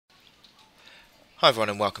Hi everyone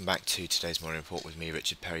and welcome back to today's morning report with me,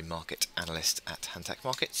 Richard Perry, market analyst at Hantac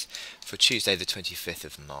Markets for Tuesday the 25th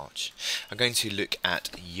of March. I'm going to look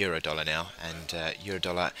at Eurodollar now, and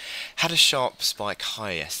Eurodollar had a sharp spike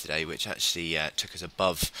high yesterday which actually took us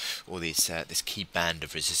above all these this key band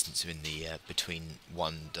of resistance in the between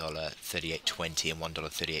 $1.3820 and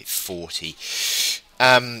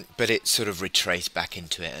 $1.3840. But it sort of retraced back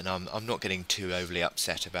into it, and I'm not getting too overly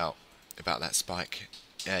upset about that spike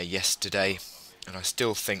yesterday. And I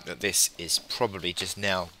still think that this is probably just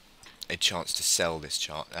now a chance to sell this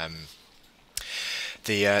chart.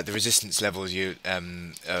 The resistance levels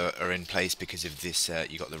are in place because of this.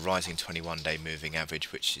 You've got the rising 21-day moving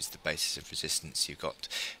average, which is the basis of resistance. You've got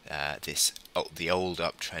the old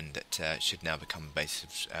uptrend that should now become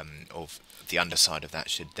basis of the underside of that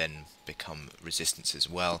should then become resistance as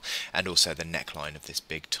well, and also the neckline of this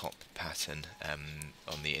big top pattern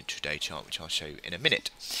on the intraday chart, which I'll show you in a minute.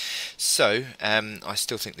 So I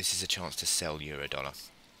still think this is a chance to sell Eurodollar.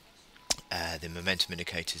 The momentum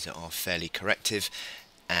indicators are fairly corrective,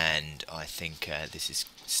 and I think this has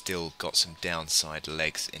still got some downside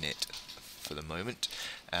legs in it for the moment.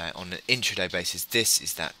 On an intraday basis, this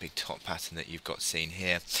is that big top pattern that you've got seen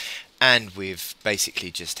here, and we've basically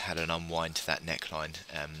just had an unwind to that neckline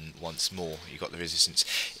once more. You've got the resistance.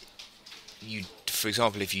 For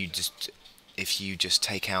example, if you just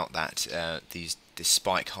take out that this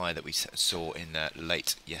spike high that we saw in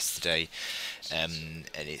late yesterday, and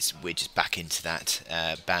we're just back into that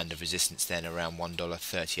band of resistance then around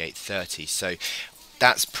 $1.3830. So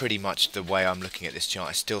that's pretty much the way I'm looking at this chart.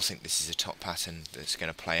 I still think this is a top pattern that's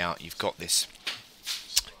going to play out. You've got this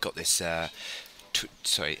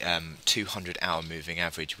 200-hour moving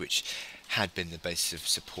average, which had been the basis of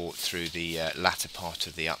support through the latter part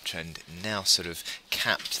of the uptrend, now sort of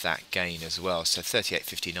capped that gain as well. So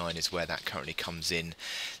 38.59 is where that currently comes in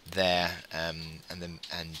there, and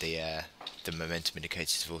the momentum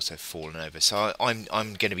indicators have also fallen over. So I'm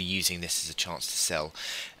going to be using this as a chance to sell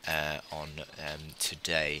on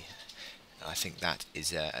today. I think that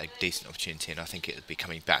is a decent opportunity, and I think it will be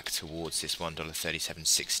coming back towards this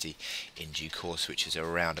 $1.3760 in due course, which is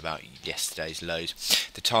around about yesterday's lows.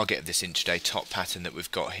 The target of this intraday top pattern that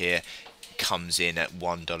we've got here comes in at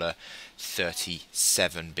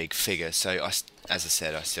 $1.37 big figure. So as I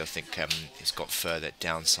said, I still think it's got further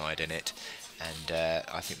downside in it, and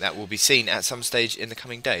I think that will be seen at some stage in the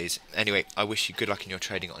coming days. Anyway, I wish you good luck in your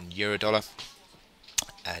trading on Eurodollar,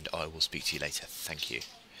 and I will speak to you later. Thank you.